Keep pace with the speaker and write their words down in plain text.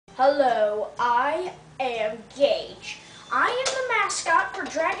Hello, I am Gage. I am the mascot for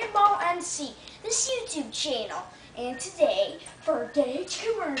Dragon Ball NC, this YouTube channel. And today, for Gage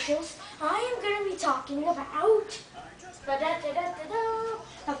commercials, I am going to be talking about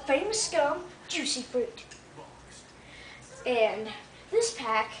a famous gum, Juicy Fruit. And this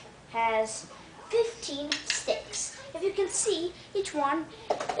pack has 15 sticks. If you can see, each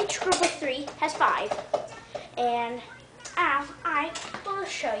group of 3 has 5. And I will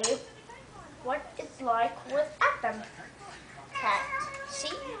show you what it's like without them.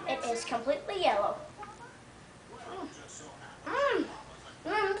 See, it is completely yellow.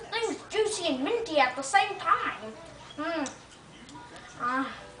 Things juicy and minty at the same time. Oh,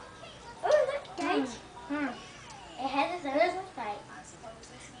 look, guys. It has its own fight.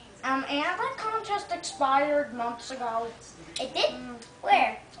 And that contest expired months ago. It did?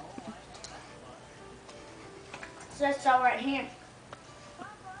 Where? That's all right here.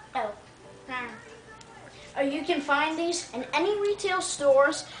 Oh, you can find these in any retail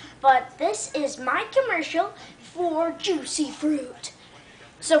stores, but this is my commercial for Juicy Fruit.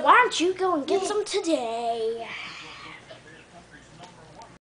 So why don't you go and get some today?